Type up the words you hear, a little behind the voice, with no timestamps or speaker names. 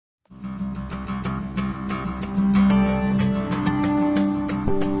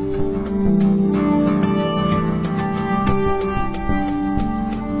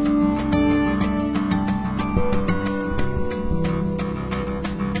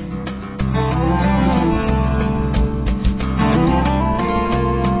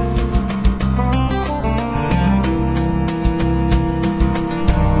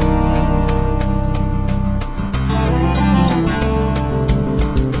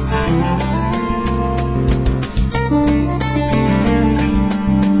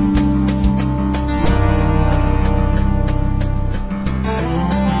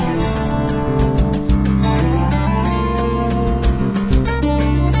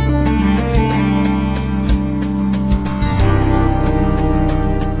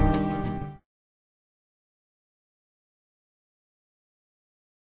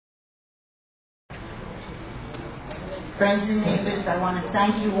Friends and neighbors, I want to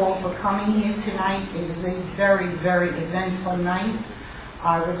thank you all for coming here tonight. It is a very, very eventful night.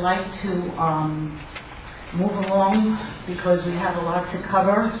 I would like to move along because we have a lot to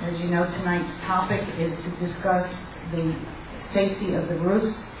cover. As you know, tonight's topic is to discuss the safety of the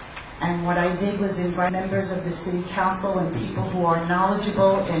roofs. And what I did was invite members of the City Council and people who are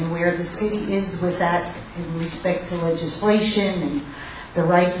knowledgeable and where the city is with that in respect to legislation and the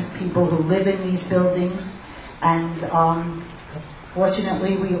rights of people who live in these buildings. And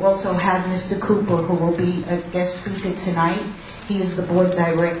fortunately, we also have Mr. Cooper, who will be a guest speaker tonight. He is the board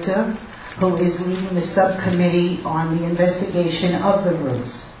director who is leading the subcommittee on the investigation of the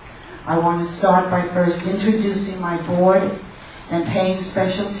roofs. I want to start by first introducing my board and paying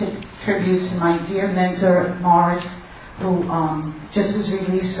special tribute to my dear mentor, Morris, who just was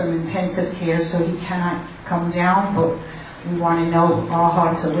released from intensive care, so he cannot come down, but we want to know our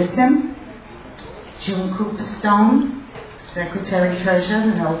hearts are with him. June Cooper-Stone, Secretary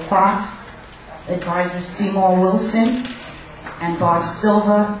Treasurer, Mel Fox, Advisor Seymour Wilson, and Bob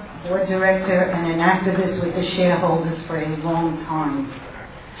Silva, Board Director and an activist with the Shareholders for a long time.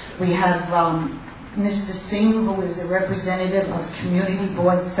 We have Mr. Singh, who is a representative of Community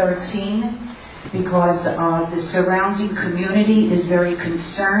Board 13, because the surrounding community is very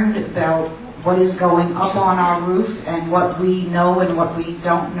concerned about what is going up on our roof and what we know and what we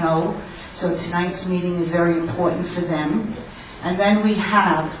don't know. So tonight's meeting is very important for them. And then we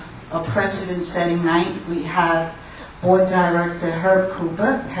have a precedent-setting night. We have Board Director Herb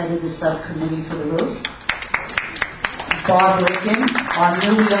Cooper, head of the subcommittee for the roofs. Bob Ricken, our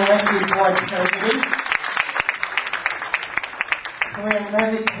newly elected board president. Claire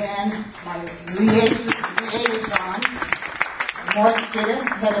Levitan, my liaison. Mark Gitter,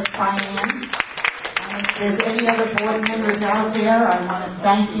 head of finance. And if there's any other board members out there, I want to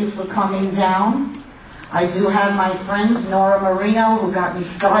thank you for coming down. I do have my friends, Nora Marino, who got me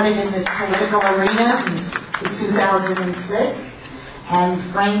started in this political arena in 2006, and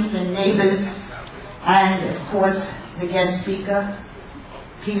friends and neighbors, and of course the guest speaker,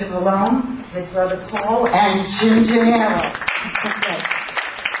 Peter Valone, his brother Paul, and Jim Gennaro.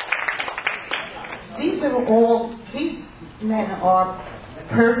 These men are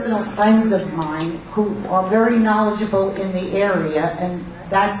personal friends of mine who are very knowledgeable in the area, and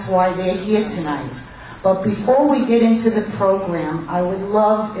that's why they're here tonight. But before we get into the program, I would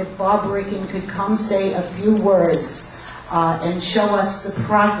love if Bob Ricken could come say a few words and show us the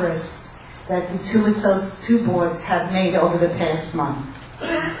progress that the two boards have made over the past month.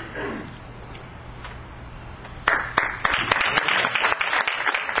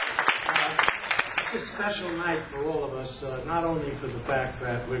 It's a special night for all of us, not only for the fact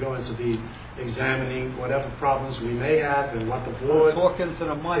that we're going to be examining whatever problems we may have and what the board... Talking to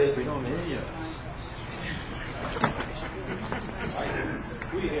the mic, we don't hear you.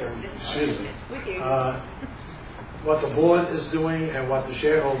 Excuse me. What the board is doing and what the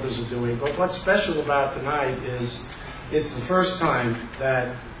shareholders are doing. But what's special about tonight is it's the first time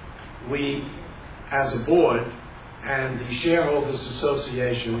that we, as a board, and the Shareholders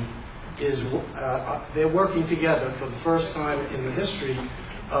Association they're working together for the first time in the history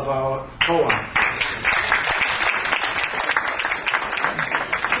of our co-op.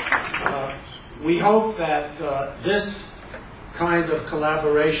 We hope that this kind of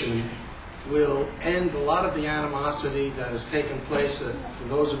collaboration will end a lot of the animosity that has taken place for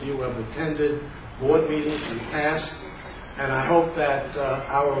those of you who have attended board meetings in the past, and I hope that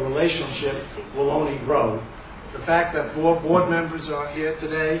our relationship will only grow. The fact that 4 board members are here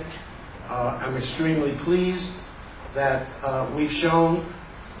today, I'm extremely pleased that we've shown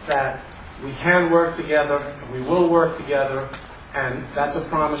that we can work together, and we will work together, and that's a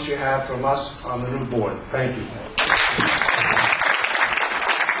promise you have from us on the new board. Thank you.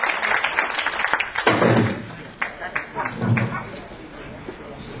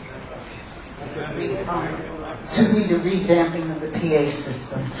 To be the revamping of the PA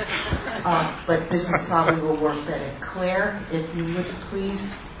system. But this is probably will work better. Claire, if you would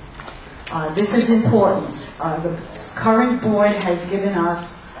please. This is important. The current board has given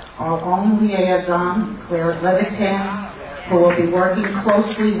us our own liaison, Claire Levitan, who will be working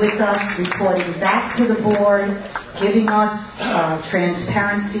closely with us, reporting back to the board, giving us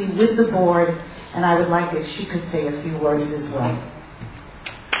transparency with the board, and I would like if she could say a few words as well.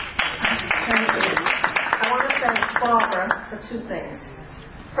 Thank you. I want to thank Barbara for 2 things.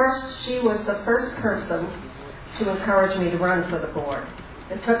 First, she was the first person to encourage me to run for the board.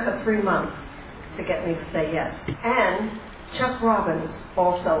 It took her 3 months to get me to say yes. And Chuck Robbins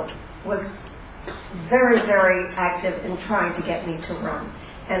also was very, very active in trying to get me to run.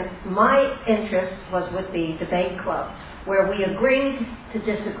 And my interest was with the debate club. where we agreed to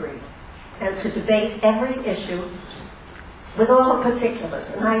disagree and to debate every issue with all the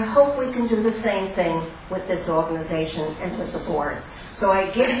particulars. And I hope we can do the same thing with this organization and with the board. So I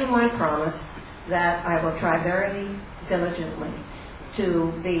give you my promise that I will try very diligently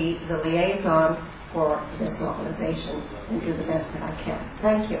to be the liaison for this organization and do the best that I can.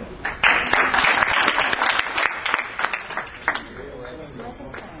 Thank you.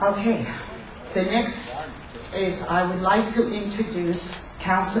 Okay, the next is I would like to introduce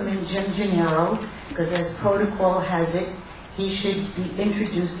Councilman Jim Gennaro, because as protocol has it, he should be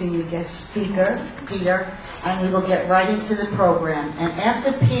introducing the guest speaker, Peter, and we will get right into the program. And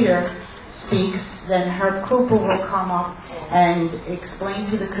after Peter speaks, then Herb Cooper will come up and explain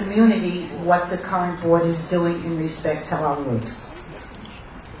to the community what the current board is doing in respect to our roofs.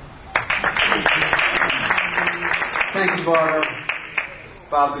 Thank you, Barbara.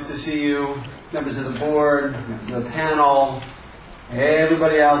 Bob, good to see you. Members of the board, members of the panel,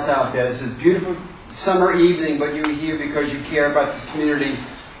 everybody else out there. This is a beautiful summer evening, but you're here because you care about this community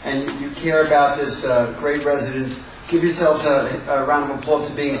and you care about this great residence. Give yourselves a round of applause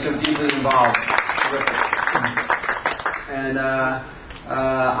for being so deeply involved. Terrific. And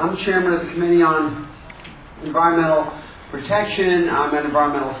I'm chairman of the Committee on Environmental Protection. I'm an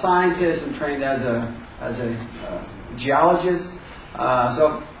environmental scientist. I'm trained as a geologist.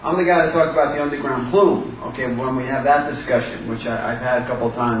 So I'm the guy to talk about the underground plume, okay, when we have that discussion, which I've had a couple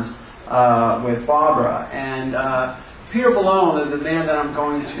of times with Barbara. And Peter Ballone, the man that I'm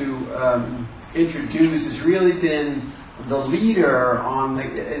going to introduce, has really been the leader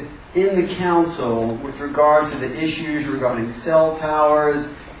in the council with regard to the issues regarding cell towers,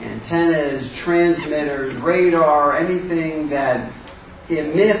 antennas, transmitters, radar, anything that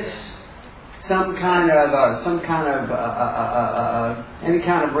emits any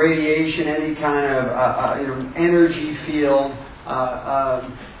kind of radiation, any kind of energy field.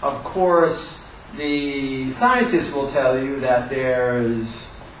 Of course, the scientists will tell you that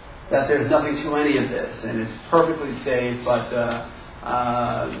there's nothing to any of this, and it's perfectly safe. But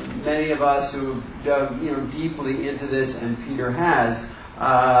many of us who dug deeply into this, and Peter has,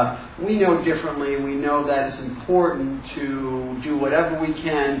 we know differently. We know that it's important to do whatever we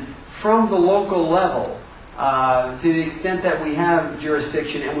can from the local level, to the extent that we have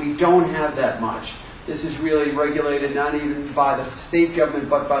jurisdiction, and we don't have that much. This is really regulated not even by the state government,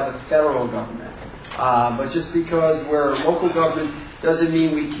 but by the federal government. But just because we're a local government doesn't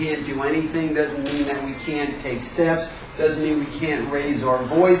mean we can't do anything, doesn't mean that we can't take steps, doesn't mean we can't raise our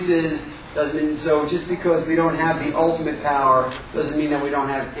voices, doesn't mean, so just because we don't have the ultimate power doesn't mean that we don't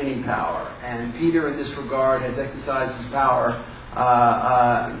have any power. And Peter, in this regard, has exercised his power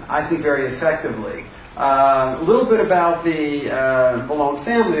I think very effectively. A little bit about the Ballone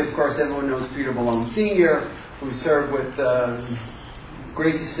family. Of course, everyone knows Peter Ballone Sr., who served with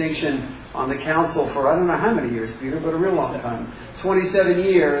great distinction on the council for I don't know how many years, Peter, but a real long time. 27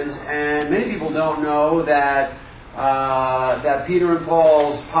 years, and many people don't know that that Peter and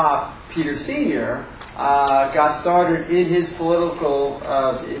Paul's pop, Peter Sr., got started in his political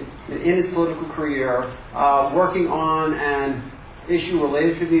career working on an issue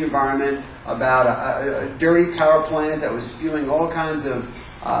related to the environment about a dirty power plant that was spewing all kinds of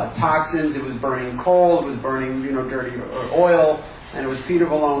toxins. It was burning coal, it was burning dirty oil, and it was Peter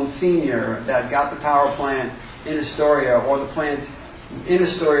Ballone Sr. that got the power plant in Astoria, or the plants in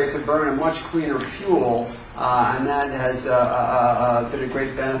Astoria, to burn a much cleaner fuel, and that has been a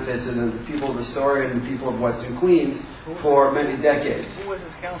great benefit to the people of Astoria and the people of Western Queens for many decades. Who was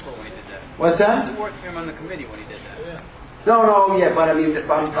his counsel when he did that? What's that? Who worked for him on the committee when he did that? Yeah. No, yeah, but I mean,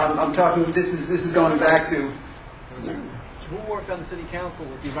 I'm talking. This is going back to. Who worked on the city council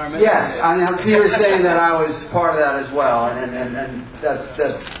with the environmental? Yes, I mean, Peter's saying that I was part of that as well, and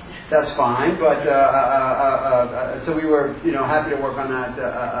that's fine. But so we were, happy to work on that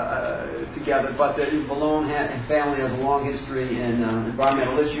together. But the Ballone family has a long history in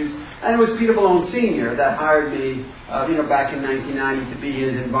environmental issues, and it was Peter Ballone Sr. that hired me, back in 1990 to be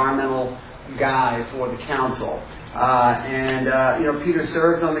his environmental guy for the council. Peter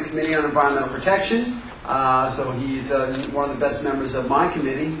serves on the Committee on Environmental Protection. So he's one of the best members of my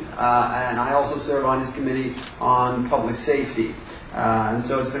committee, and I also serve on his committee on public safety. And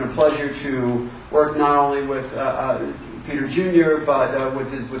so it's been a pleasure to work not only with Peter Jr., but with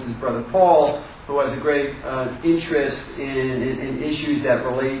his brother Paul, who has a great interest in issues that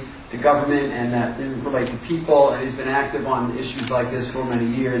relate to government and that relate to people, and he's been active on issues like this for many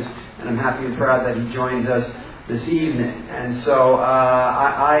years, and I'm happy and proud that he joins us this evening. And so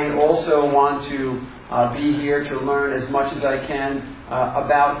I also want to be here to learn as much as I can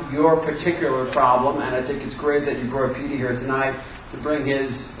about your particular problem, and I think it's great that you brought Peter here tonight to bring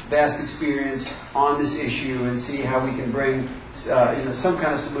his vast experience on this issue and see how we can bring some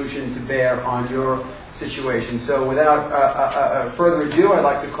kind of solution to bear on your situation. So without further ado, I'd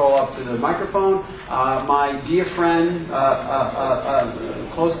like to call up to the microphone my dear friend,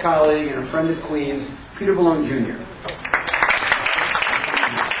 close colleague, and a friend of Queens, Peter Malone Jr.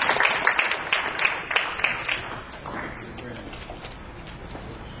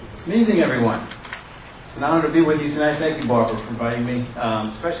 Good evening, everyone. It's an honor to be with you tonight. Thank you, Barbara, for inviting me,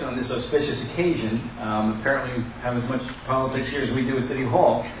 especially on this auspicious occasion. Apparently, we have as much politics here as we do at City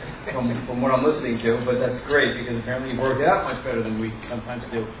Hall, from what I'm listening to, but that's great because apparently you've worked it out much better than we sometimes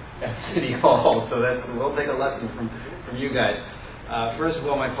do at City Hall. So we'll take a lesson from you guys. First of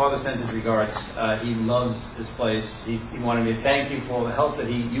all, my father sends his regards. He loves this place. He wanted me to thank you for all the help that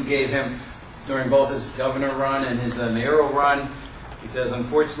you gave him during both his governor run and his mayoral run. He says,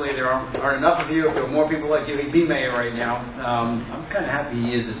 unfortunately, there aren't enough of you. If there were more people like you, he'd be mayor right now. I'm kind of happy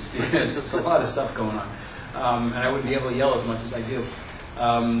he is. It's a lot of stuff going on. And I wouldn't be able to yell as much as I do.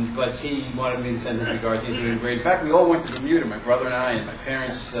 But he wanted me to send his regards. He's doing great. In fact, we all went to Bermuda, my brother and I, and my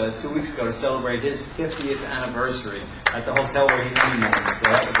parents, 2 weeks ago to celebrate his 50th anniversary at the hotel where he honeymooned. So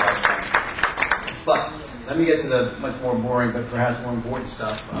that was a lot of fun. But let me get to the much more boring, but perhaps more important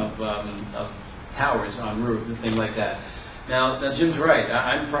stuff of towers en route and things like that. Now Jim's right.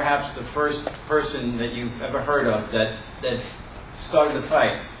 I'm perhaps the first person that you've ever heard of that started the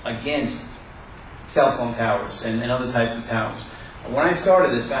fight against cell phone towers and other types of towers. When I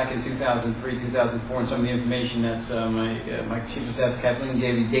started this back in 2003, 2004, and some of the information that my chief of staff Kathleen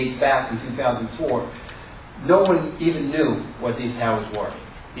gave me dates back in 2004, no one even knew what these towers were.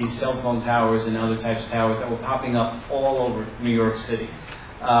 These cell phone towers and other types of towers that were popping up all over New York City.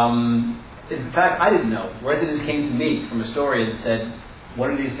 In fact, I didn't know. Residents came to me from Astoria and said, "What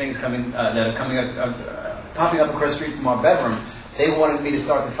are these things coming that are coming up, popping up across the street from our bedroom?" They wanted me to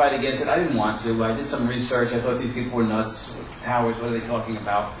start the fight against it. I didn't want to. I did some research. I thought these people were nuts. Towers, what are they talking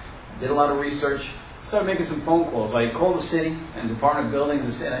about? Did a lot of research. Started making some phone calls. I called the city and Department of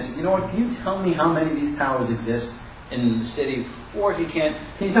Buildings and I said, you know what, can you tell me how many of these towers exist in the city? Or if you can't,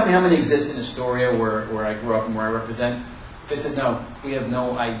 can you tell me how many exist in Astoria where I grew up and where I represent? They said, no, we have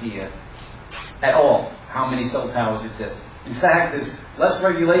no idea at all how many cell towers exist. In fact, there's less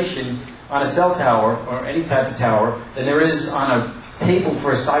regulation on a cell tower or any type of tower than there is on a table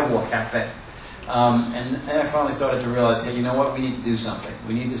for a sidewalk cafe. And I finally started to realize, hey, you know what? We need to do something.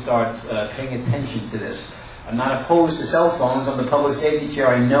 We need to start paying attention to this. I'm not opposed to cell phones. I'm the public safety chair.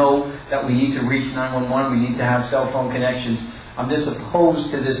 I know that we need to reach 911. We need to have cell phone connections. I'm just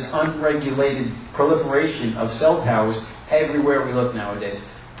opposed to this unregulated proliferation of cell towers everywhere we look nowadays,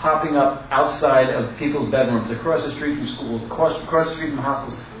 popping up outside of people's bedrooms, across the street from schools, across the street from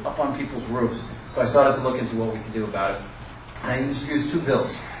hospitals, up on people's roofs. So I started to look into what we could do about it. And I introduced two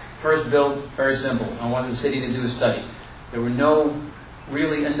bills. First bill, very simple. I wanted the city to do a study. There were no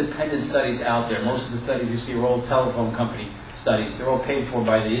really independent studies out there. Most of the studies you see are all telephone company studies. They're all paid for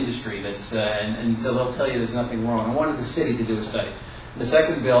by the industry, and so they'll tell you there's nothing wrong. I wanted the city to do a study. And the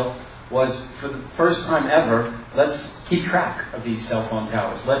second bill was, for the first time ever, let's keep track of these cell phone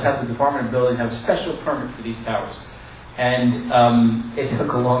towers. Let's have the Department of Buildings have a special permit for these towers. And it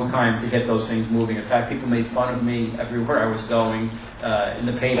took a long time to get those things moving. In fact, people made fun of me everywhere I was going. In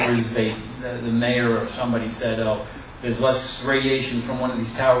the papers, the mayor or somebody said, oh, there's less radiation from one of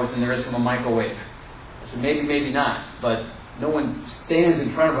these towers than there is from a microwave. So maybe not, but no one stands in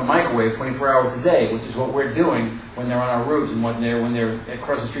front of a microwave 24 hours a day, which is what we're doing when they're on our roofs and when they're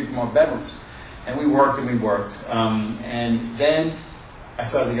across the street from our bedrooms. And we worked and we worked. And then I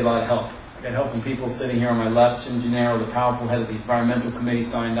started to get a lot of help. I got help from people sitting here on my left. Jim Gennaro, the powerful head of the environmental committee,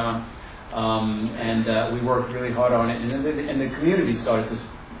 signed on. And we worked really hard on it. And the community started to,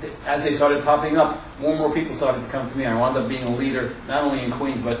 as they started popping up, more and more people started to come to me. I wound up being a leader, not only in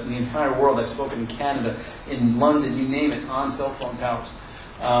Queens, but in the entire world. I've spoken in Canada, in London, you name it, on cell phone towers.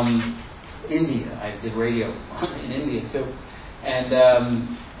 India, I did radio in India too. And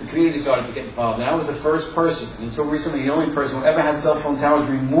the community started to get involved. And I was the first person, until recently the only person who ever had cell phone towers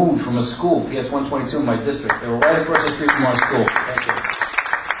removed from a school, PS 122 in my district. They were right across the street from our school. Thank you.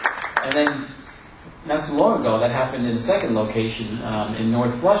 And then, not too long ago, that happened in the second location in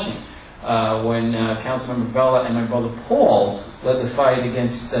North Flushing, when Councilmember Bella and my brother Paul led the fight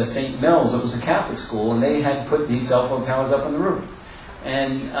against St. Mel's. It was a Catholic school, and they had put these cell phone towers up on the roof.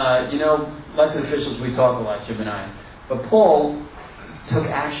 And, elected officials, we talk a lot, Jim and I. But Paul took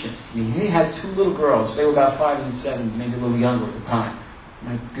action. I mean, he had two little girls. They were about 5 and 7, maybe a little younger at the time.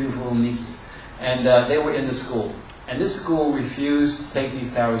 My beautiful little nieces. And they were in the school. And this school refused to take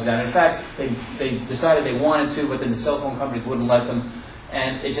these towers down. In fact, they decided they wanted to, but then the cell phone companies wouldn't let them.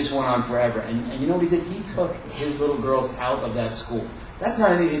 And it just went on forever. And you know what he did? He took his little girls out of that school. That's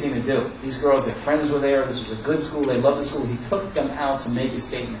not an easy thing to do. These girls, their friends were there. This was a good school. They loved the school. He took them out to make a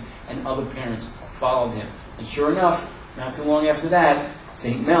statement. And other parents followed him. And sure enough, not too long after that,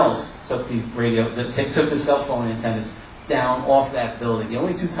 St. Mel's took took the cell phone antennas down off that building. The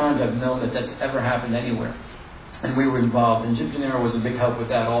only 2 times I've known that that's ever happened anywhere. And we were involved. And Jim Gennaro was a big help with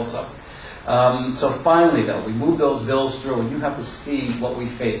that also. So finally, though, we moved those bills through, and you have to see what we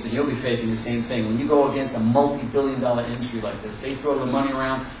face, and you'll be facing the same thing. When you go against a multi-billion-dollar industry like this, they throw the money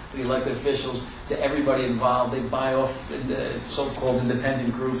around to the elected officials, to everybody involved. They buy off so-called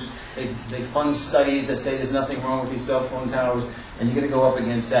independent groups. They fund studies that say there's nothing wrong with these cell phone towers, and you're going to go up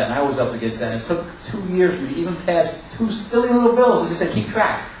against that. And I was up against that. And it took 2 years for me to even pass 2 silly little bills that just said, keep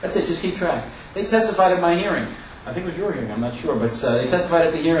track. That's it, just keep track. They testified at my hearing. I think it was your hearing, I'm not sure, but they testified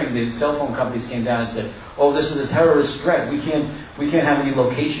at the hearing. The cell phone companies came down and said, "Oh, this is a terrorist threat. We can't have any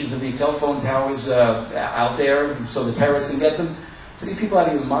locations of these cell phone towers out there, so the terrorists can get them." So these people out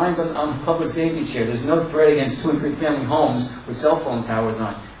of your minds on the public safety chair. There's no threat against 2 and 3 family homes with cell phone towers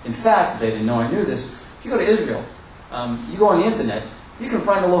on. In fact, they didn't know I knew this. If you go to Israel, you go on the internet, you can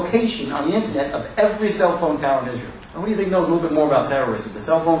find a location on the internet of every cell phone tower in Israel. And who do you think knows a little bit more about terrorism, the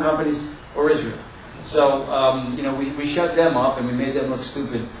cell phone companies or Israel? So, we shut them up and we made them look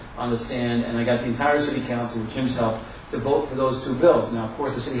stupid on the stand, and I got the entire city council, with Jim's help, to vote for those 2 bills. Now, of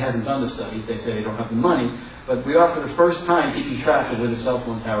course, the city hasn't done the studies. They say they don't have the money, but we are, for the first time, keeping track of where the cell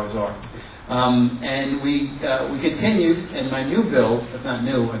phone towers are. And we continued, and my new bill, that's not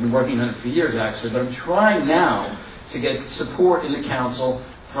new, I've been working on it for years, actually, but I'm trying now to get support in the council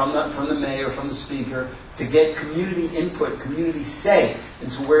from the mayor, from the speaker, to get community input, community say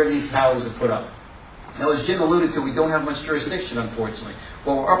into where these towers are put up. Now, as Jim alluded to, we don't have much jurisdiction, unfortunately.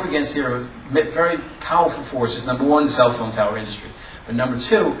 What we're up against here are very powerful forces. Number 1, the cell phone tower industry. But number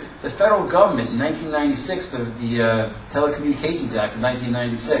 2, the federal government in 1996, the Telecommunications Act of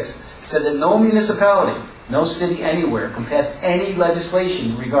 1996, said that no municipality, no city anywhere can pass any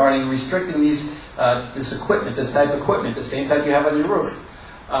legislation regarding restricting this equipment, this type of equipment, the same type you have on your roof,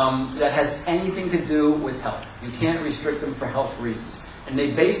 that has anything to do with health. You can't restrict them for health reasons. And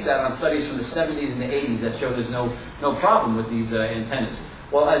they based that on studies from the 70s and the 80s that show there's no problem with these antennas.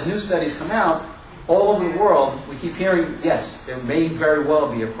 Well, as new studies come out, all over the world, we keep hearing, yes, there may very well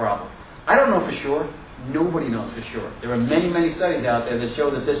be a problem. I don't know for sure. Nobody knows for sure. There are many, many studies out there that show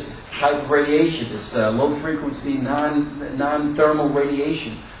that this type of radiation, this low-frequency, non-thermal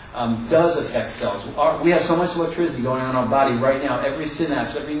radiation, does affect cells. We have so much electricity going on in our body right now. Every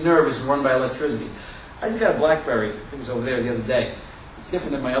synapse, every nerve is run by electricity. I just got a BlackBerry. I think it was over there the other day. It's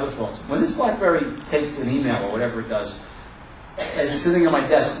different than my other phones. When this BlackBerry takes an email or whatever it does, as it's sitting on my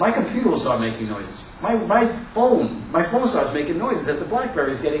desk, my computer will start making noises. My phone starts making noises as the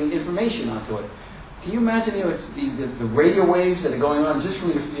BlackBerry is getting information onto it. Can you imagine the radio waves that are going on just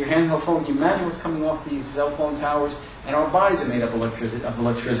from your handheld phone? Can you imagine what's coming off these cell phone towers? And our bodies are made up of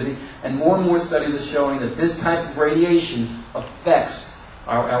electricity. And more studies are showing that this type of radiation affects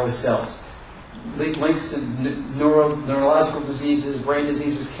our cells. Links to neurological diseases, brain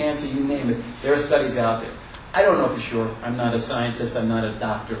diseases, cancer, you name it. There are studies out there. I don't know for sure. I'm not a scientist. I'm not a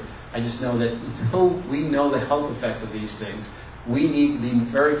doctor. I just know that until we know the health effects of these things, we need to be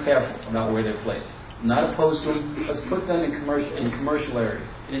very careful about where they're placed. I'm not opposed to them. Let's put them in commercial areas,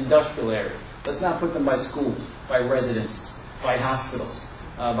 in industrial areas. Let's not put them by schools, by residences, by hospitals,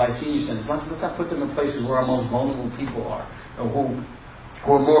 by senior centers. Let's not put them in places where our most vulnerable people are, or who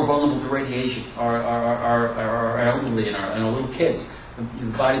are more vulnerable to radiation, our elderly and our little kids. The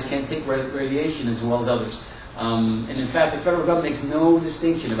bodies can't take radiation as well as others. And in fact, the federal government makes no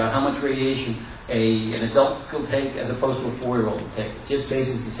distinction about how much radiation an adult will take as opposed to a 4-year-old will take. It just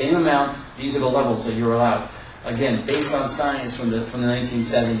bases the same amount. These are the levels that you're allowed. Again, based on science from the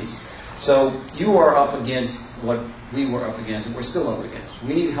 1970s. So you are up against what we were up against, and we're still up against.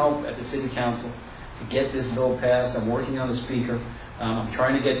 We need help at the city council to get this bill passed. I'm working on the speaker. I'm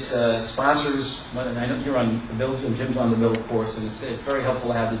trying to get sponsors. I know you're on the bill, Jim's on the bill, of course, and it's very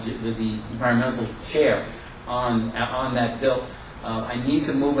helpful to have the environmental chair on that bill. I need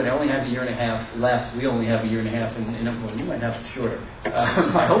to move it. I only have a year and a half left. We only have a year and a half, and well, you might have it shorter.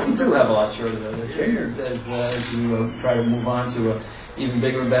 I hope you do have a lot shorter, though, as you try to move on to even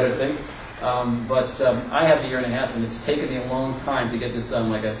bigger and better things. But I have a year and a half, and it's taken me a long time to get this done,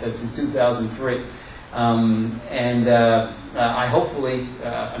 like I said, since 2003. I hopefully,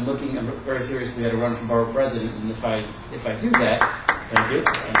 I'm looking very seriously at a run for borough president, and if I do that, thank you.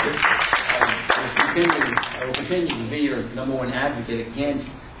 I will continue to be your number one advocate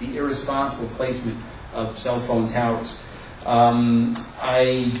against the irresponsible placement of cell phone towers. I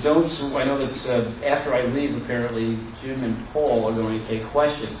know that after I leave, apparently, Jim and Paul are going to take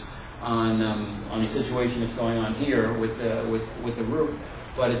questions on the situation that's going on here with the roof.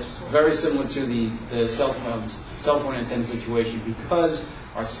 But it's very similar to the cell phone antenna situation because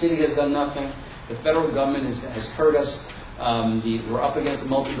our city has done nothing. The federal government has hurt us. We're up against a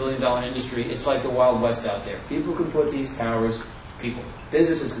multi-billion-dollar industry. It's like the Wild West out there. People can put these towers,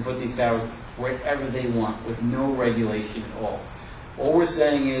 businesses can put these towers wherever they want with no regulation at all. All we're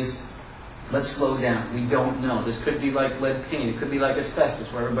saying is, let's slow down. We don't know. This could be like lead paint. It could be like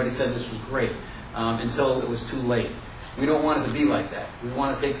asbestos, where everybody said this was great, until it was too late. We don't want it to be like that. We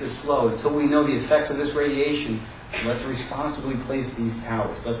want to take this slow. Until we know the effects of this radiation, let's responsibly place these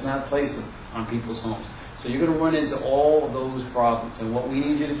towers. Let's not place them on people's homes. So you're going to run into all of those problems. And what we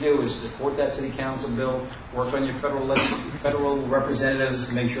need you to do is support that city council bill, work on your federal representatives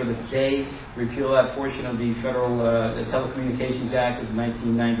to make sure that they repeal that portion of the federal the Telecommunications Act of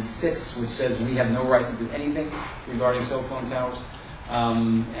 1996, which says we have no right to do anything regarding cell phone towers.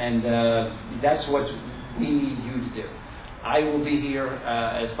 That's what we need you to do. I will be here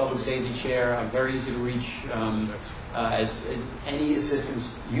as public safety chair. I'm very easy to reach. Any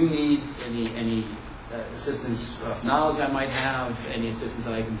assistance you need, any assistance of knowledge I might have, any assistance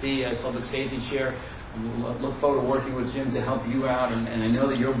that I can be as public safety chair. I look forward to working with Jim to help you out, and I know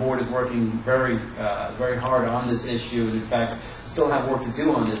that your board is working very hard on this issue, and in fact, still have work to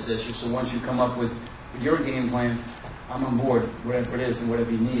do on this issue. So once you come up with your game plan, I'm on board, whatever it is and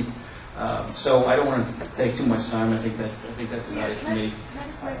whatever you need. So I don't want to take too much time. I think that's about it for me. Can I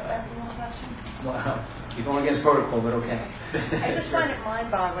just ask one question? Well, you're going against protocol, but okay. I just find it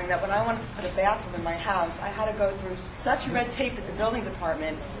mind-boggling that when I wanted to put a bathroom in my house, I had to go through such red tape at the building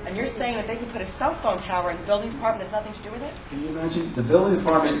department, and you're saying that they can put a cell phone tower in the building department has nothing to do with it? Can you imagine? The building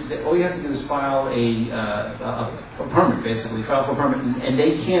department, all you have to do is file a permit, basically, file for a permit, and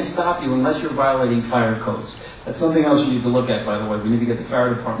they can't stop you unless you're violating fire codes. That's something else you need to look at, by the way. We need to get the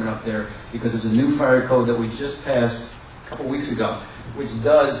fire department up there because there's a new fire code that we just passed a couple weeks ago, which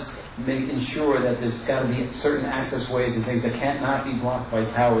does ensure that there's got to be certain access ways and things that cannot be blocked by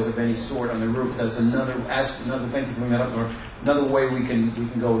towers of any sort on the roof. That's another thing to bring that up. Or another way we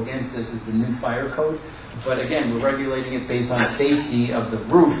can go against this is the new fire code. But again, we're regulating it based on safety of the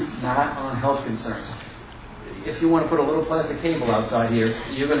roof, not on health concerns. If you want to put a little plastic cable outside here,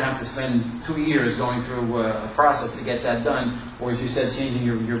 you're going to have to spend 2 years going through a process to get that done. Or as you said, changing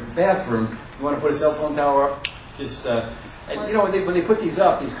your bathroom. You want to put a cell phone tower up, just... And you know, when they put these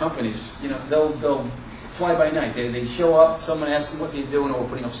up, these companies, you know, they'll fly by night. They show up, someone asks them what they're doing, or we're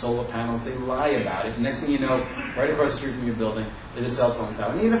putting up solar panels. They lie about it. The next thing you know, right across the street from your building is a cell phone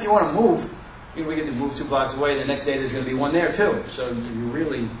tower. And even if you want to move, you know, we get to move 2 blocks away. The next day there's going to be one there too. So you're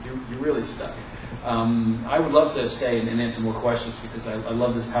really stuck. I would love to stay and answer more questions because I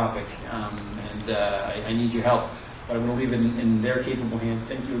love this topic, and I need your help. But I'm going to leave it in their capable hands.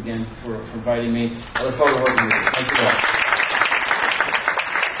 Thank you again for inviting me. I look forward to working with you. Thank you all.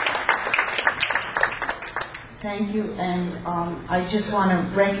 Thank you, and I just want to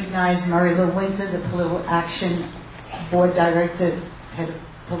recognize Murray Winter, the Political Action Board Director, Head of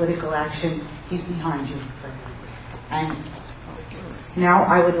Political Action. He's behind you. And now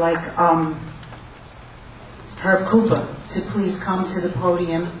I would like Herb Cooper to please come to the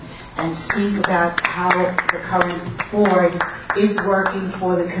podium and speak about how the current board is working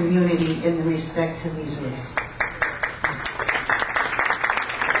for the community in respect to these roofs.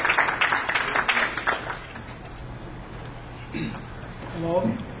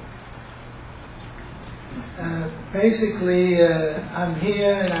 Hello. Basically, I'm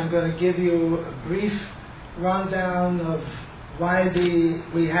here and I'm going to give you a brief rundown of why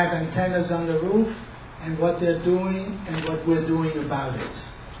we have antennas on the roof and what they're doing and what we're doing about it.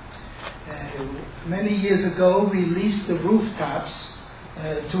 Many years ago, we leased the rooftops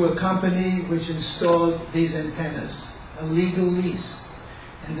to a company which installed these antennas, a legal lease.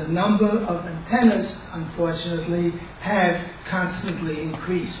 And the number of antennas, unfortunately, have constantly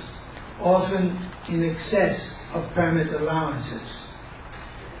increased, often in excess of permit allowances.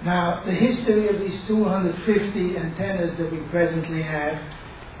 Now, the history of these 250 antennas that we presently have,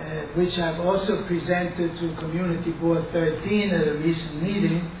 which I've also presented to Community Board 13 at a recent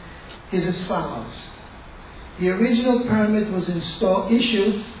meeting, is as follows. The original permit was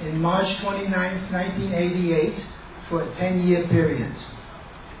issued in March 29, 1988 for a 10-year period.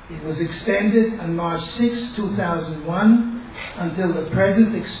 It was extended on March 6, 2001 until the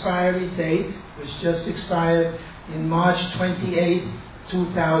present expiry date, which just expired in March 28,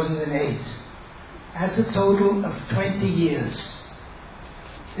 2008. That's a total of 20 years.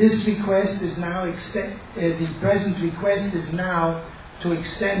 This request is now the present request is now to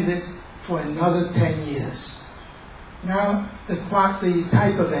extend it for another 10 years. Now, the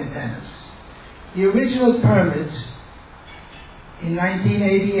type of antennas. The original permit in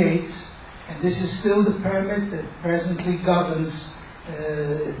 1988, and this is still the permit that presently governs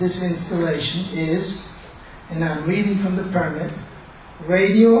this installation, is, and I'm reading from the permit,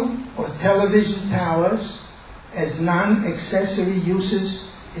 radio or television towers as non-accessory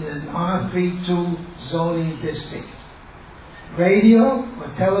uses in an R32 zoning district. Radio or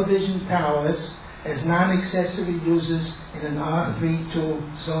television towers as non-accessory uses in an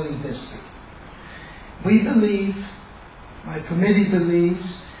R32 zoning district. We believe, my committee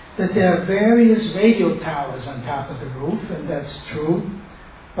believes, that there are various radio towers on top of the roof, and that's true,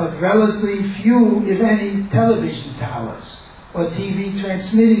 but relatively few, if any, television towers or TV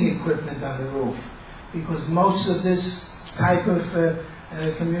transmitting equipment on the roof, because most of this type of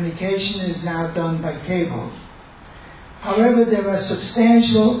communication is now done by cable. However, there are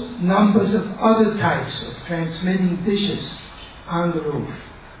substantial numbers of other types of transmitting dishes on the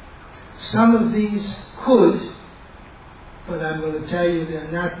roof. Some of these could, but I'm going to tell you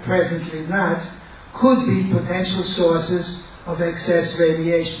they're not presently not, could be potential sources of excess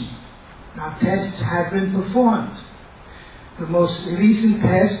radiation. Now, tests have been performed. The most recent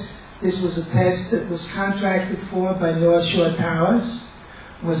test, this was a test that was contracted for by North Shore Towers,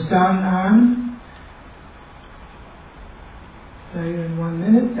 was done on, I'll tell you in 1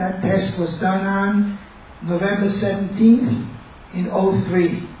 minute, that test was done on November 17th in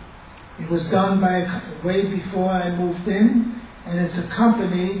 03. It was done by way before I moved in, and it's a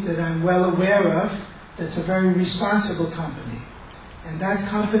company that I'm well aware of that's a very responsible company. And that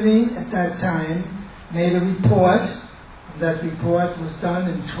company at that time made a report, and that report was done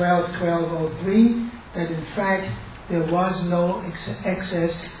in 12/12/03, that in fact there was no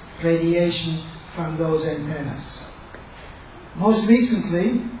excess radiation from those antennas. Most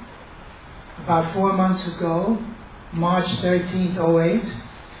recently, about 4 months ago, March 13th, 08,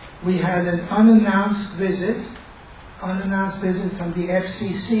 we had an unannounced visit from the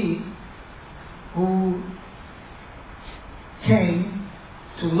FCC, who came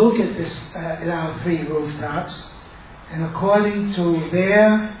to look at this at our 3 rooftops, and according to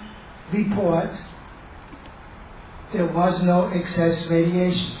their report, there was no excess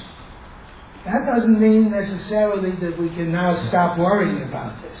radiation. That doesn't mean necessarily that we can now stop worrying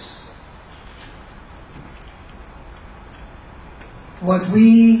about this.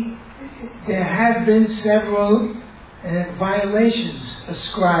 There have been several violations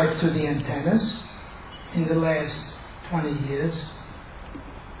ascribed to the antennas in the last 20 years,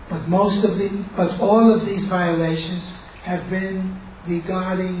 but all of these violations have been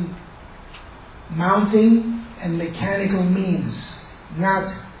regarding mounting and mechanical means,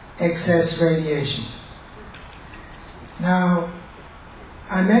 not excess radiation. Now,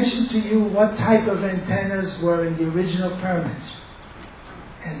 I mentioned to you what type of antennas were in the original permit.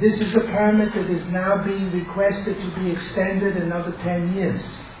 And this is the permit that is now being requested to be extended another 10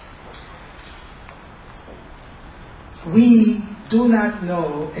 years. We do not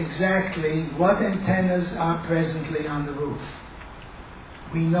know exactly what antennas are presently on the roof.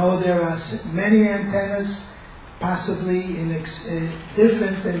 We know there are many antennas, possibly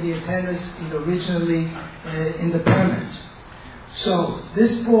different than the antennas originally in the permit. So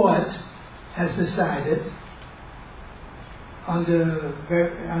this board has decided, under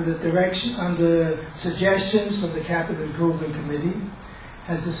suggestions from the Capital Improvement Committee,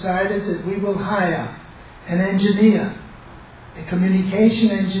 has decided that we will hire an engineer, a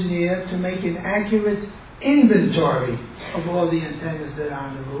communication engineer, to make an accurate inventory of all the antennas that are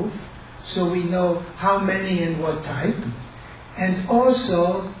on the roof, so we know how many and what type, and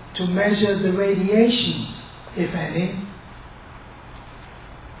also to measure the radiation, if any,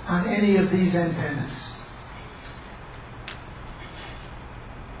 on any of these antennas.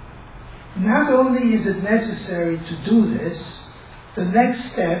 Not only is it necessary to do this, the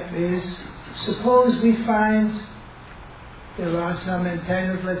next step is, suppose we find there are some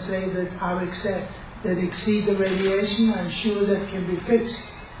antennas, let's say, that exceed the radiation. I'm sure that can be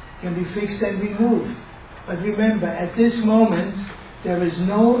fixed and removed. But remember, at this moment, there is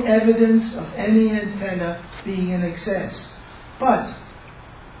no evidence of any antenna being in excess. But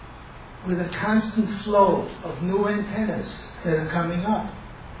with a constant flow of new antennas that are coming up,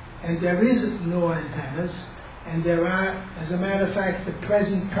 and there is no antennas, and there are, as a matter of fact, the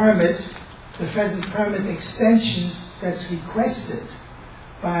present permit extension that's requested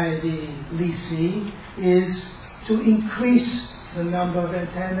by the leasee is to increase the number of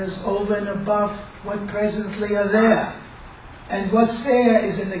antennas over and above what presently are there. And what's there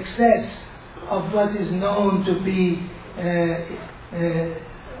is in excess of what is known to be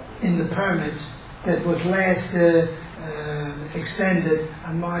in the permit that was last extended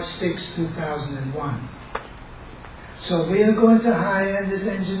on March 6, 2001. So we are going to hire this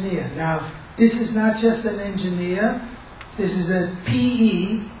engineer. Now, this is not just an engineer. This is a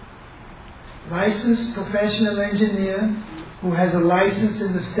PE, licensed professional engineer, who has a license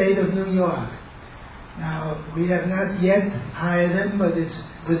in the state of New York. Now, we have not yet hired him, but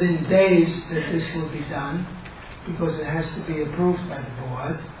it's within days that this will be done, because it has to be approved by the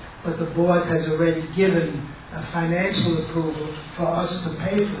board. But the board has already given a financial approval for us to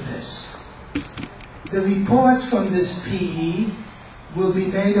pay for this. The report from this PE will be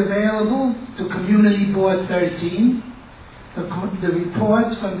made available to Community Board 13. The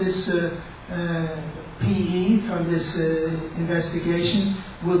report from this PE, from this investigation,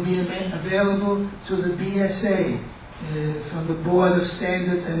 will be available to the BSA, from the Board of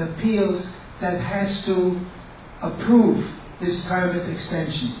Standards and Appeals, that has to approve this permit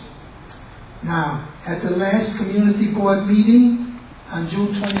extension. Now, at the last Community Board meeting on June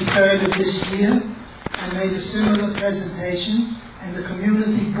 23rd of this year, I made a similar presentation, and the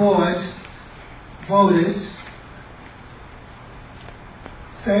Community Board voted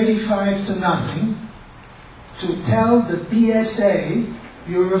 35-0 to tell the BSA,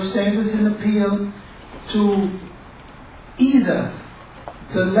 Bureau of Standards and Appeal, to either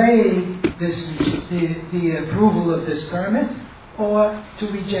delay the approval of this permit or to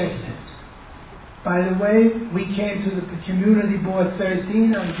reject it. By the way, we came to the Community Board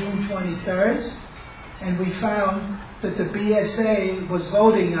 13 on June 23rd, and we found that the BSA was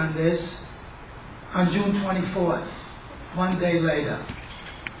voting on this on June 24th, one day later.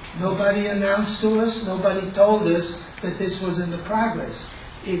 Nobody announced to us, nobody told us that this was in the progress.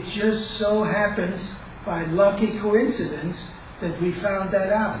 It just so happens, by lucky coincidence, that we found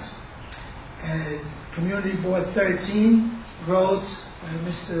that out. Community Board 13 wrote,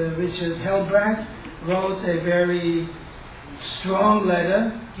 Mr. Richard Helbrack wrote a very strong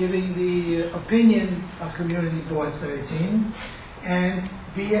letter giving the opinion of Community Board 13, and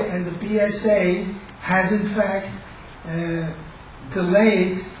the BSA has in fact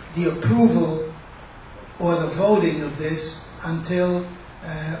delayed the approval or the voting of this until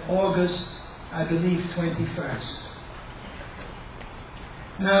August, I believe, 21st.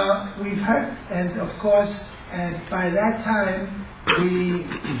 Now, we've heard, and of course, by that time,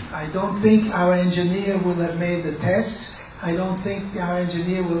 I don't think our engineer will have made the tests. I don't think our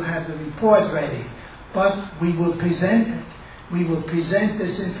engineer will have the report ready. But we will present it. We will present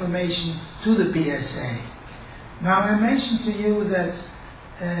this information to the BSA. Now, I mentioned to you that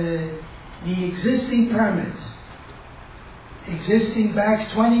the existing permit, existing back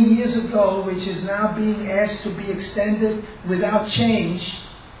 20 years ago, which is now being asked to be extended without change,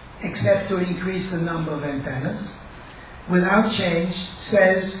 except to increase the number of antennas, without change,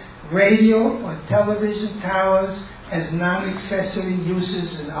 says radio or television towers as non-accessory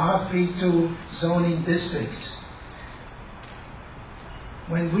uses in R32 zoning districts.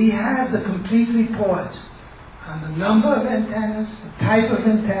 When we have the complete report on the number of antennas, the type of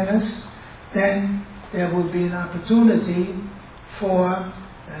antennas, then there will be an opportunity for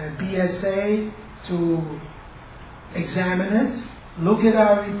BSA to examine it, look at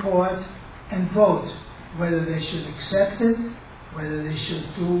our report, and vote whether they should accept it, whether they should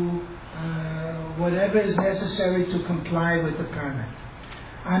do whatever is necessary to comply with the permit.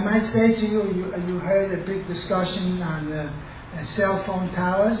 I might say to you, you heard a big discussion on cell phone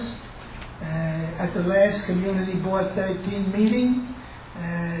towers. At the last Community Board 13 meeting,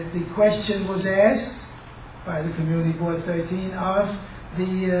 the question was asked by the Community Board 13 of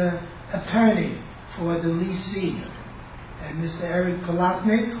the attorney for the leasee. And Mr. Eric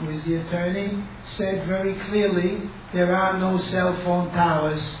Polotnik, who is the attorney, said very clearly, there are no cell phone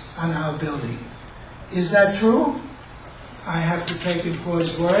towers on our building. Is that true? I have to take him for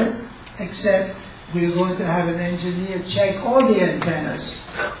his word, except we're going to have an engineer check all the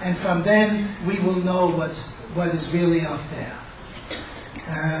antennas, and from then we will know what is really up there.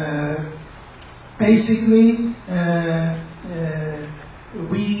 Basically,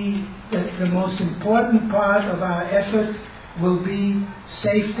 the most important part of our effort will be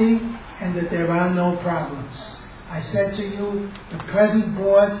safety and that there are no problems. I said to you, the present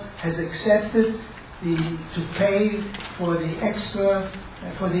board has accepted to pay for the extra,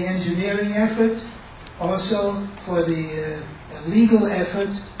 for the engineering effort, also for the legal effort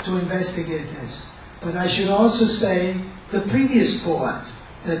to investigate this. But I should also say the previous board,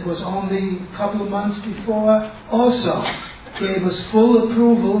 that was only a couple of months before, also gave us full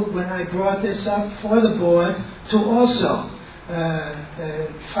approval when I brought this up for the board to also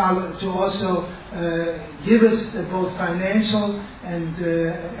give us both financial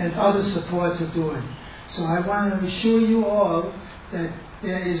and other support to do it. So I want to assure you all that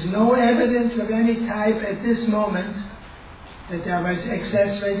there is no evidence of any type at this moment that there was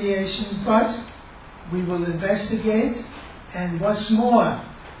excess radiation, but we will investigate, and what's more,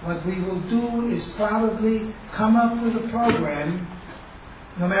 what we will do is probably come up with a program,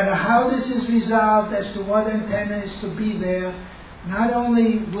 no matter how this is resolved as to what antenna is to be there. Not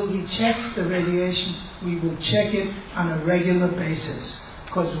only will we check the radiation, we will check it on a regular basis.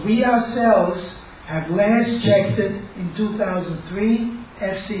 Because we ourselves have last checked it in 2003,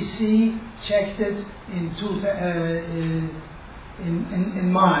 FCC checked it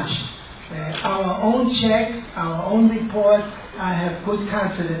in March. Our own check, our own report, I have good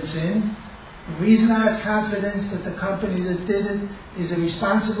confidence in. The reason I have confidence that the company that did it is a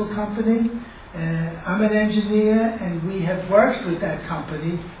responsible company. I'm an engineer, and we have worked with that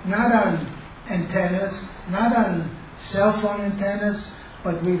company, not on antennas, not on cell phone antennas,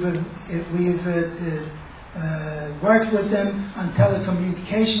 but we've worked with them on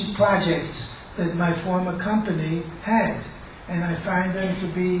telecommunication projects that my former company had. And I find them to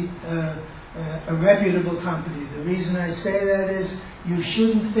be a reputable company. The reason I say that is you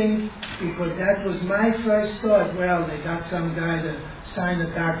shouldn't think, because that was my first thought, well, they got some guy to sign a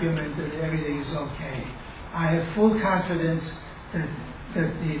document that everything is okay. I have full confidence that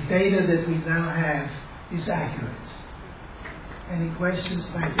the data that we now have is accurate. Any questions?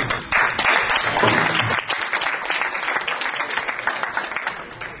 Thank you.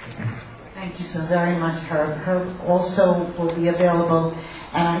 Thank you so very much, Herb. Herb also will be available.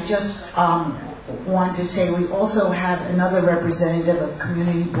 And I just want to say we also have another representative of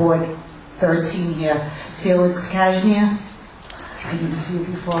Community Board 13 here, Felix Kashmir. I didn't see you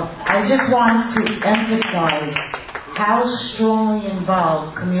before. I just want to emphasize how strongly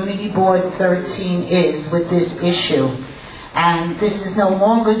involved Community Board 13 is with this issue. And this is no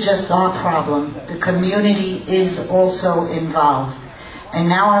longer just our problem. The community is also involved. And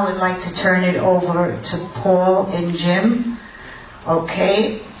now I would like to turn it over to Paul and Jim,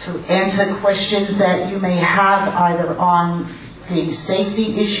 okay, to answer questions that you may have either on the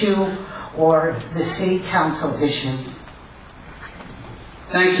safety issue or the city council issue.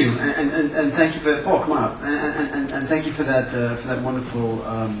 Thank you, and thank you for, Paul, come on up, and thank you for that wonderful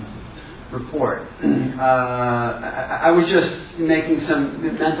report. I was just making some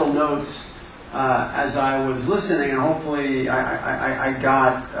mental notes as I was listening, and hopefully I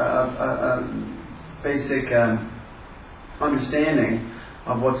got a basic understanding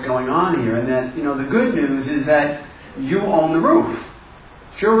of what's going on here. And that, you know, the good news is that you own the roof.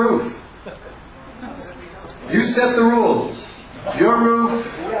 It's your roof. You set the rules. Your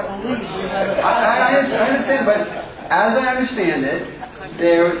roof. I understand, but as I understand it,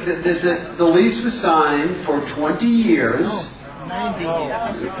 the lease was signed for 20 years.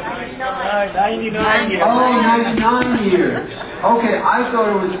 99 years. Oh, 99 years. Okay, I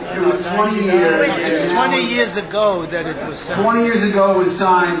thought it was 20 years. It's 20 years ago that it was signed. 20 years ago it was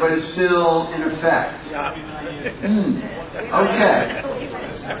signed, but it's still in effect. Okay.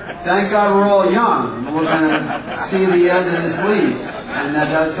 Thank God we're all young. We're going to see the end of this lease, and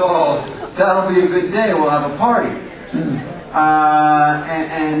that's all. That'll be a good day. We'll have a party.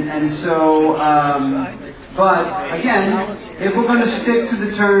 But again, if we're going to stick to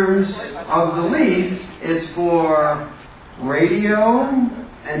the terms of the lease, it's for radio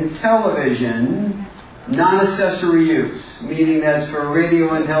and television non-accessory use, meaning that's for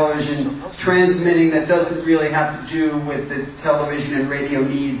radio and television transmitting that doesn't really have to do with the television and radio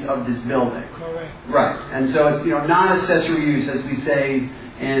needs of this building. Correct. Right, and so it's, non-accessory use, as we say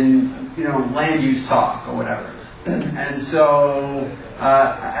in, land use talk or whatever. And so,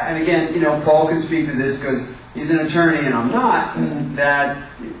 and again, Paul can speak to this because he's an attorney and I'm not,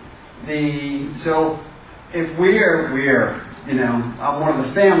 so if I'm one of the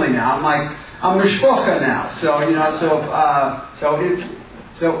family now, I'm mishpocha now, so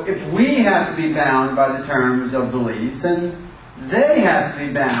if we have to be bound by the terms of the lease, then they have to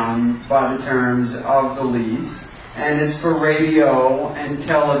be bound by the terms of the lease, and it's for radio and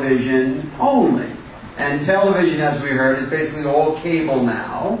television only. And television, as we heard, is basically all cable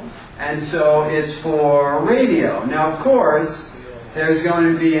now, and so it's for radio. Now, of course, there's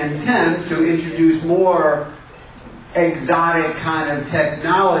going to be an attempt to introduce more exotic kind of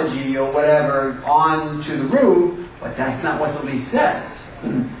technology or whatever onto the roof, but that's not what the lease says.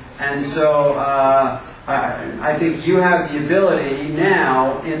 And so I think you have the ability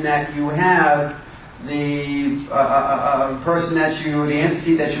now, in that you have the person that you, the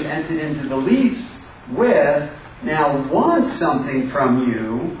entity that you entered into the lease with, now wants something from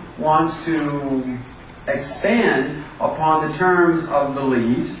you, wants to expand upon the terms of the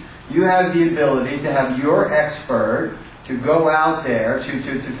lease, you have the ability to have your expert to go out there to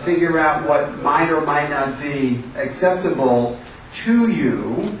figure out what might or might not be acceptable to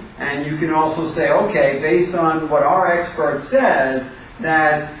you. And you can also say, okay, based on what our expert says,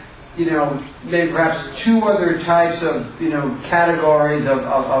 that, you know, maybe perhaps two other types of, you know, categories of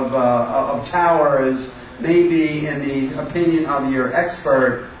towers may be, in the opinion of your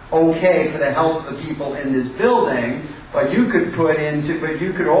expert, okay for the health of the people in this building, but you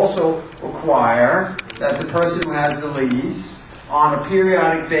could also require that the person who has the lease, on a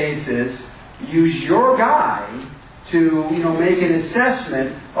periodic basis, use your guy to, you know, make an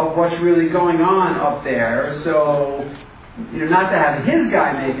assessment of what's really going on up there. So, you know, not to have his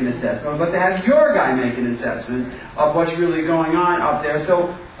guy make an assessment, but to have your guy make an assessment of what's really going on up there.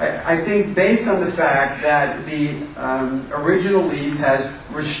 So I think, based on the fact that the original lease has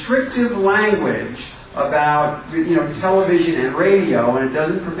restrictive language about, you know, television and radio, and it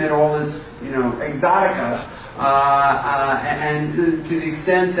doesn't permit all this, you know, exotica, and to the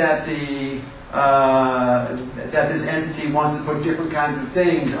extent that that this entity wants to put different kinds of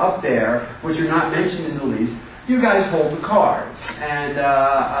things up there, which are not mentioned in the lease, you guys hold the cards, and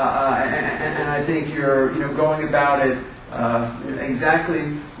I think you're, you know, going about it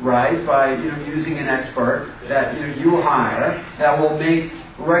exactly right by, you know, using an expert that, you know, you hire that will make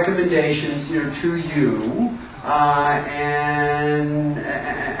recommendations, you know, to you, and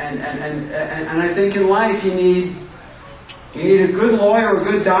I think in life you need a good lawyer, a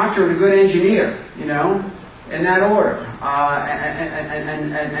good doctor, and a good engineer, you know, in that order.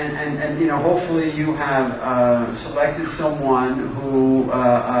 And you know, hopefully you have selected someone who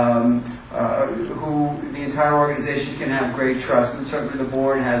the entire organization can have great trust, and certainly the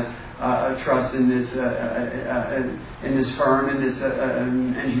board has trust in this firm, in this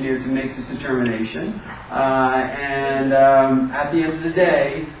engineer to make this determination. And at the end of the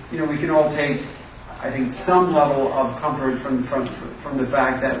day, you know, we can all take, I think, some level of comfort from the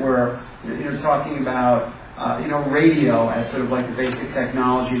fact that we're, you know, talking about you know, radio as sort of like the basic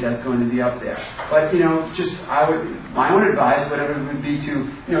technology that's going to be up there. But, you know, just my own advice, whatever it would be, to,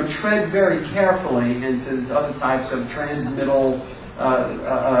 you know, tread very carefully into these other types of transmittal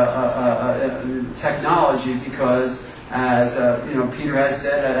technology, because, as you know, Peter has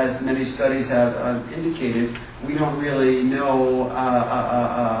said, as many studies have indicated, we don't really know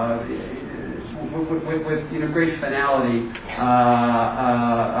with you know, great finality you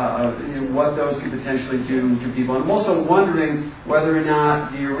know, what those could potentially do to people. I'm also wondering whether or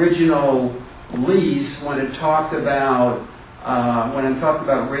not the original lease, when it talked about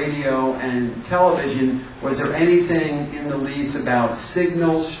radio and television, was there anything in the lease about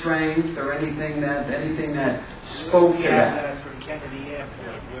signal strength or anything that spoke to that? From Kennedy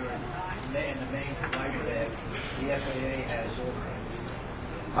Airport, we're in the main flight there. The FAA has all kinds.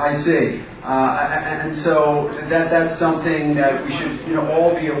 I see. And so that's something that we should, you know,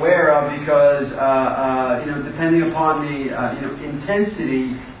 all be aware of, because you know, depending upon the you know,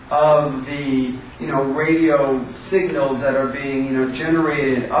 intensity of the, you know, radio signals that are being, you know,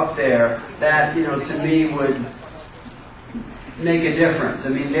 generated up there, that, you know, to me would make a difference. I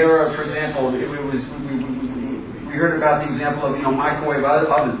mean, there are, for example, we heard about the example of, you know, microwave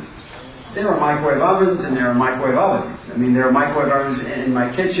ovens. There are microwave ovens and there are microwave ovens. I mean, there are microwave ovens in my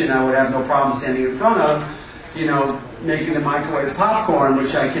kitchen I would have no problem standing in front of, you know, making the microwave popcorn,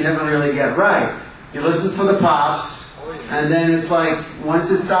 which I can never really get right. You listen for the pops, and then it's like,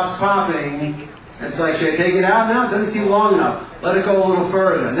 once it stops popping, it's like, should I take it out now? It doesn't seem long enough. Let it go a little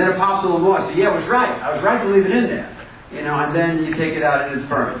further. And then it pops a little more. So yeah, I was right. I was right to leave it in there. You know, and then you take it out and it's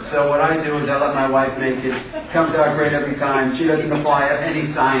burned. So what I do is I let my wife make it. It comes out great every time. She doesn't apply any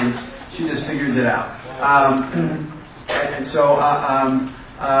science. She just figures it out. And so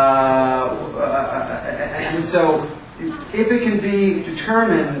if it can be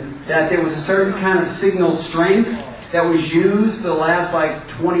determined that there was a certain kind of signal strength that was used for the last, like,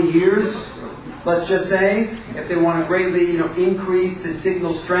 20 years, let's just say, if they want to greatly, you know, increase the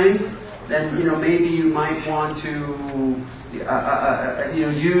signal strength, then, you know, maybe you might want to, you know,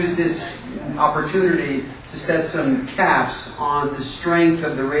 use this opportunity to set some caps on the strength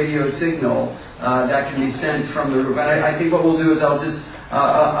of the radio signal that can be sent from the roof. And I think what we'll do is I'll just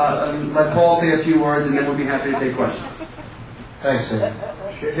let Paul say a few words, and then we'll be happy to take questions. Thanks, Jim.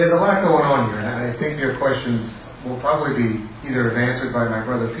 There's a lot going on here, and I think your questions will probably be either answered by my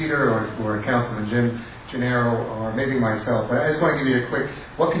brother Peter or Councilman Jim Gennaro, or maybe myself. But I just want to give you a quick,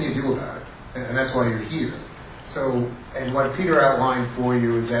 what can you do about it? and that's why you're here. So, and what Peter outlined for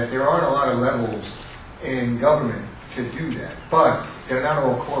you is that there aren't a lot of levels in government to do that, but they're not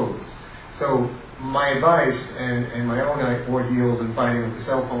all closed. So my advice and my own ordeals in fighting with the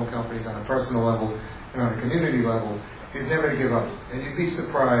cell phone companies on a personal level and on a community level is never to give up. And you'd be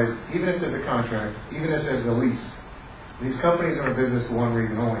surprised, even if there's a contract, even if there's a lease, these companies are in business for one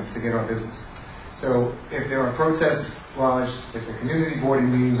reason only, it's to get our business. So if there are protests lodged, if the community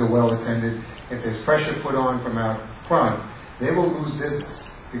boarding meetings are well attended, if there's pressure put on from out front, they will lose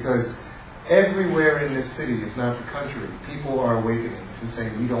business. Because everywhere in this city, if not the country, people are awakening and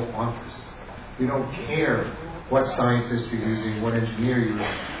saying, we don't want this. We don't care what scientist you're using, what engineer you're using.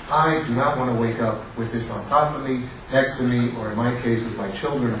 I do not want to wake up with this on top of me, next to me, or in my case with my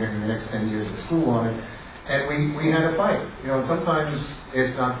children getting the next 10 years of school on it. And we had a fight. You know, and sometimes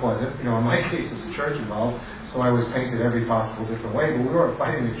it's not pleasant. You know, in my case, there's a church involved, so I was painted every possible different way. But we weren't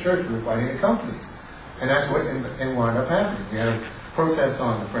fighting the church, we were fighting the companies. And that's what and wound up happening. We had a protest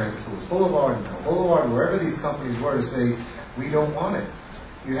on the Francis Lewis Boulevard, and Bell Boulevard, wherever these companies were, to say, we don't want it.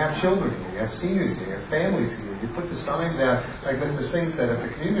 You have children here, you have seniors here, you have families here. You put the signs out, like Mr. Singh said at the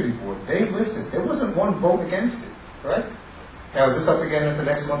community board. They listened. There wasn't one vote against it, right? Now, is this up again at the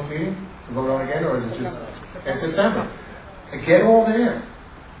next month's meeting to vote on again, or is it just in September? Get all there.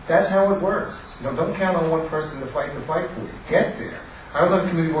 That's how it works. You know, don't count on one person to fight the fight for you. Get there. I was on the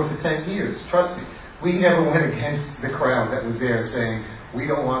community board for 10 years. Trust me. We never went against the crowd that was there saying, we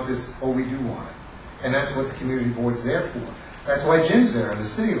don't want this, or we do want it. And that's what the community board's there for. That's why Jim's there on the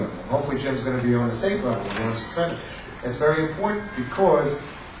city level. Hopefully Jim's going to be on the state level, going to the Senate. It's very important because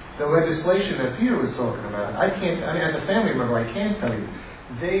the legislation that Peter was talking about, I mean, as a family member, I can tell you,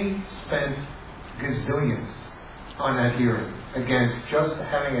 they spent gazillions on that hearing against just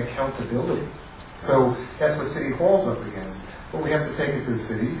having accountability. So that's what City Hall's up against. But we have to take it to the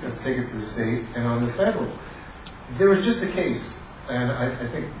city, we have to take it to the state, and on the federal. There was just a case, and I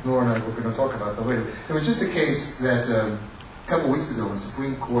think Nora and I were going to talk about that later. There was just a case that a couple weeks ago the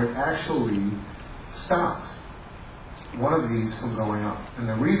Supreme Court actually stopped one of these from going up. And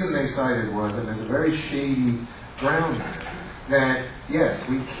the reason they cited was that there's a very shady ground there, that yes,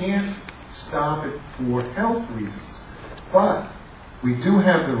 we can't stop it for health reasons, but we do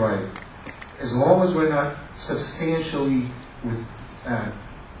have the right, as long as we're not substantially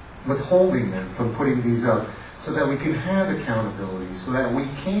withholding them from putting these up, so that we can have accountability, so that we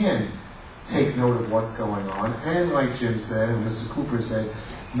can take note of what's going on, and like Jim said, and Mr. Cooper said,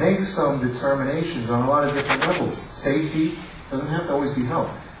 make some determinations on a lot of different levels. Safety doesn't have to always be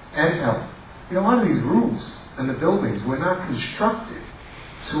health, and health. You know, a lot of these roofs and the buildings were not constructed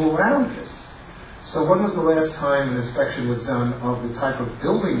to allow this. So when was the last time an inspection was done of the type of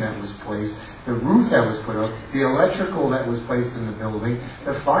building that was placed, the roof that was put up, the electrical that was placed in the building,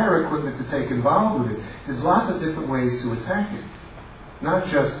 the fire equipment to take involved with it? There's lots of different ways to attack it. Not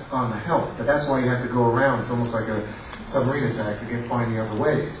just on the health, but that's why you have to go around. It's almost like a submarine attack to get finding other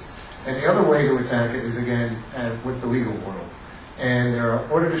ways. And the other way to attack it is, again, with the legal world. And there are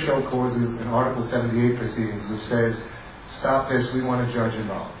order to show causes in Article 78 proceedings, which says, stop this, we want a judge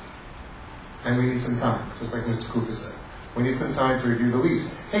involved. And we need some time, just like Mr. Cooper said. We need some time to review the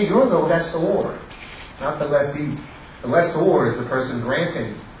lease. Hey, you're the lessor, not the lessee. The lessor is the person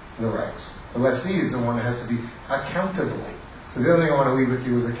granting the rights. The lessee is the one that has to be accountable. So the other thing I want to leave with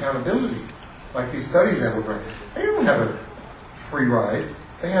you is accountability. Like these studies that we're bringing. They don't have a free ride.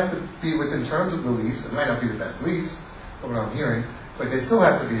 They have to be within terms of the lease. It might not be the best lease, from what I'm hearing, but they still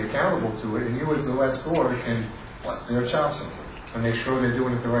have to be accountable to it, and you as the lessor can bust their chops over it and make sure they're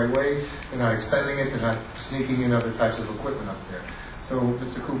doing it the right way, they're not extending it, they're not sneaking in other types of equipment up there. So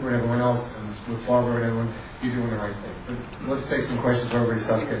Mr. Cooper and everyone else, and with Barbara and everyone, you're doing the right thing. But let's take some questions before everybody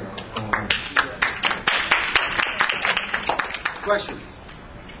starts getting on. Questions?